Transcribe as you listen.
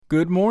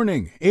Good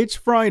morning. It's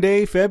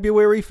Friday,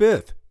 February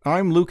 5th.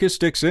 I'm Lucas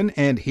Dixon,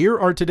 and here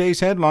are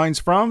today's headlines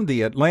from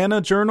the Atlanta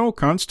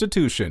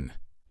Journal-Constitution.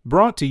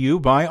 Brought to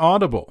you by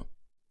Audible.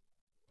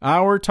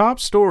 Our top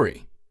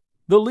story.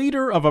 The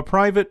leader of a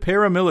private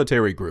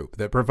paramilitary group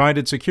that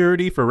provided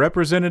security for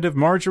Representative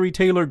Marjorie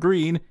Taylor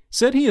Greene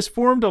said he has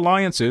formed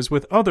alliances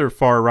with other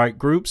far-right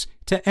groups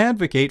to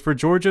advocate for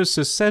Georgia's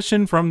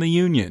secession from the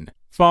Union,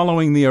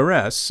 following the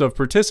arrests of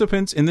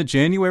participants in the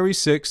January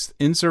 6th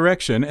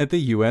insurrection at the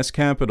U.S.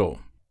 Capitol.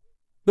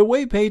 The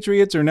way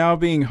patriots are now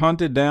being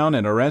hunted down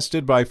and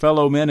arrested by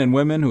fellow men and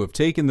women who have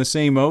taken the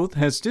same oath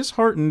has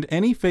disheartened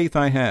any faith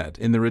I had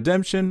in the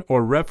redemption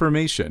or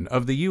reformation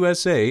of the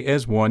USA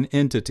as one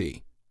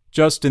entity.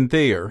 Justin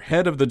Thayer,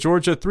 head of the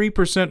Georgia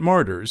 3%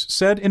 Martyrs,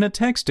 said in a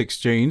text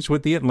exchange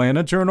with the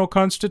Atlanta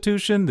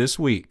Journal-Constitution this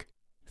week.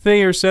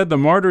 Thayer said the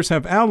Martyrs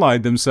have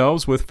allied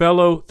themselves with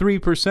fellow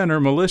 3%er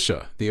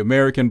Militia, the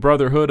American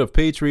Brotherhood of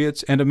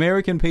Patriots, and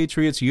American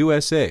Patriots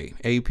USA,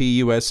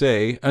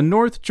 APUSA, a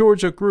North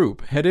Georgia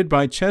group headed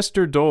by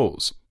Chester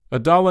Doles, a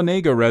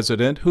Dahlonega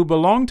resident who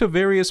belonged to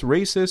various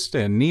racist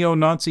and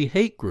neo-Nazi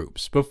hate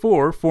groups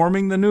before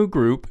forming the new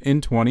group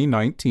in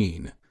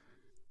 2019.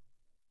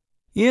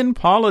 In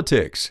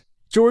politics,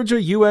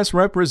 Georgia U.S.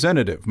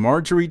 Representative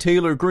Marjorie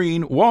Taylor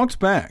Greene walked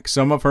back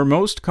some of her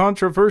most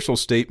controversial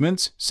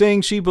statements,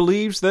 saying she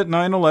believes that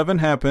 9/11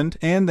 happened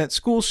and that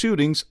school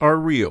shootings are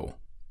real.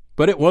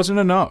 But it wasn't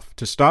enough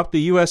to stop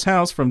the U.S.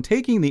 House from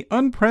taking the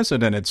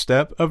unprecedented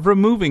step of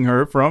removing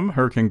her from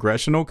her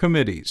congressional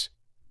committees.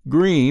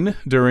 Greene,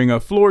 during a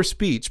floor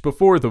speech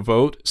before the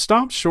vote,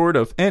 stopped short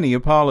of any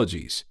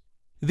apologies.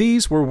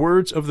 "These were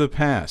words of the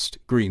past,"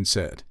 Greene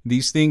said.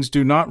 "These things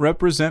do not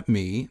represent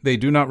me, they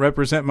do not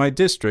represent my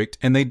district,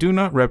 and they do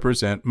not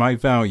represent my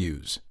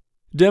values."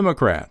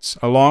 Democrats,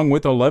 along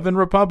with 11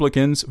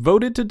 Republicans,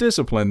 voted to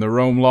discipline the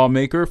Rome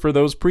lawmaker for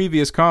those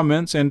previous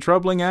comments and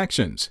troubling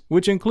actions,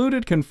 which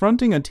included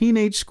confronting a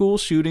teenage school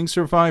shooting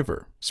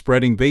survivor,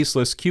 spreading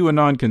baseless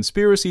QAnon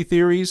conspiracy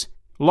theories,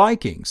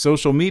 liking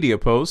social media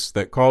posts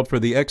that called for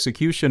the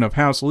execution of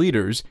House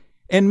leaders,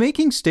 and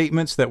making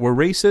statements that were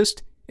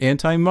racist,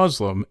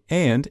 anti-Muslim,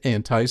 and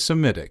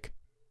anti-Semitic.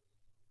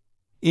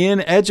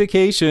 In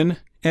education,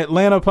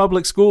 Atlanta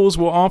Public Schools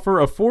will offer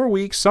a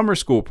 4-week summer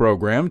school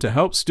program to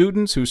help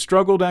students who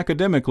struggled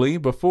academically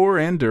before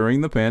and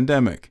during the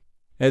pandemic.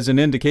 As an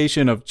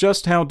indication of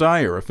just how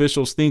dire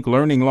officials think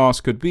learning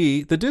loss could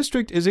be, the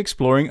district is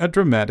exploring a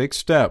dramatic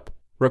step,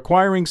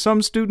 requiring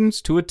some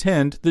students to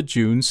attend the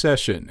June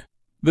session.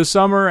 The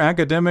Summer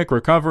Academic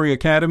Recovery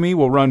Academy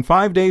will run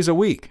 5 days a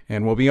week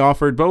and will be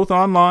offered both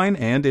online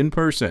and in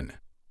person.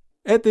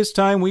 At this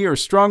time, we are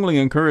strongly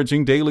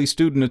encouraging daily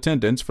student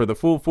attendance for the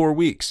full 4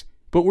 weeks,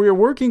 but we are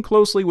working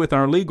closely with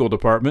our legal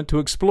department to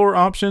explore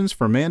options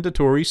for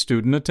mandatory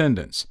student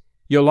attendance.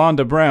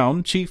 Yolanda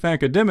Brown, Chief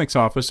Academics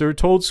Officer,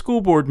 told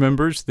school board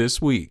members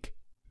this week.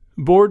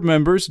 Board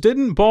members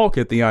didn't balk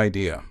at the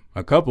idea.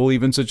 A couple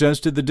even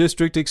suggested the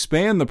district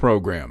expand the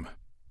program.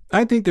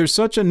 "I think there's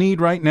such a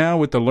need right now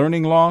with the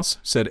learning loss,"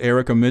 said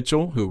Erica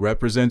Mitchell, who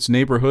represents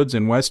neighborhoods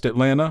in West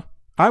Atlanta.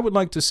 "I would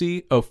like to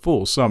see a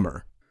full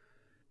summer."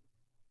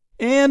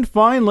 And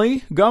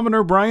finally,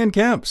 Governor Brian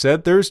Kemp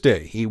said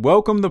Thursday he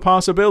welcomed the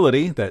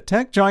possibility that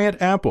tech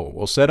giant Apple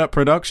will set up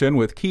production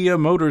with Kia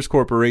Motors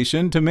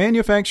Corporation to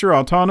manufacture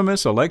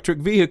autonomous electric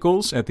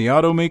vehicles at the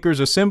automaker's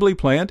assembly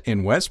plant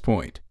in West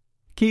Point.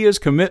 Kia's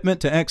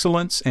commitment to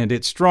excellence and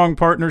its strong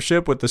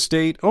partnership with the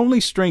state only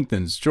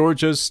strengthens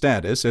Georgia's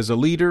status as a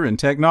leader in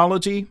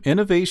technology,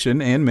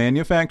 innovation, and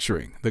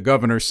manufacturing, the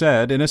governor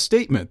said in a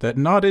statement that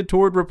nodded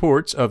toward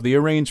reports of the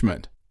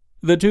arrangement.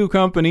 The two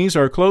companies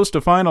are close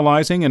to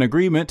finalizing an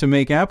agreement to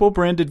make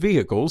Apple-branded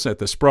vehicles at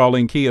the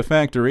sprawling Kia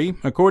factory,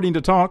 according to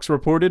talks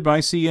reported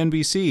by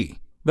CNBC,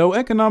 though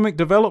economic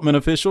development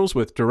officials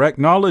with direct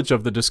knowledge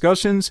of the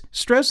discussions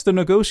stress the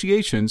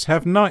negotiations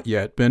have not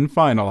yet been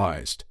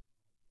finalized.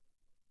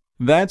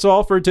 That's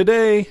all for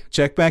today.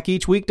 Check back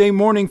each weekday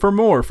morning for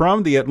more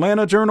from the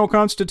Atlanta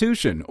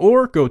Journal-Constitution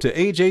or go to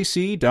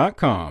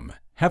ajc.com.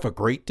 Have a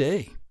great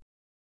day.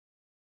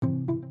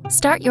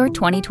 Start your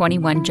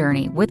 2021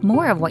 journey with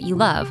more of what you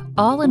love,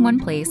 all in one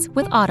place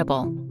with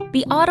Audible.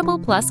 The Audible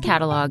Plus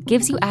catalog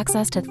gives you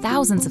access to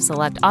thousands of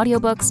select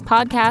audiobooks,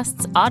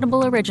 podcasts,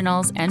 Audible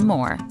originals, and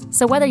more.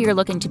 So whether you're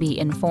looking to be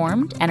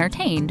informed,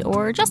 entertained,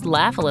 or just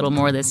laugh a little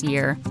more this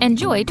year,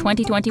 enjoy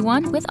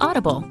 2021 with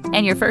Audible.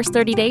 And your first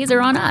 30 days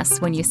are on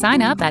us when you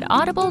sign up at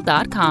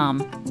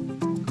audible.com.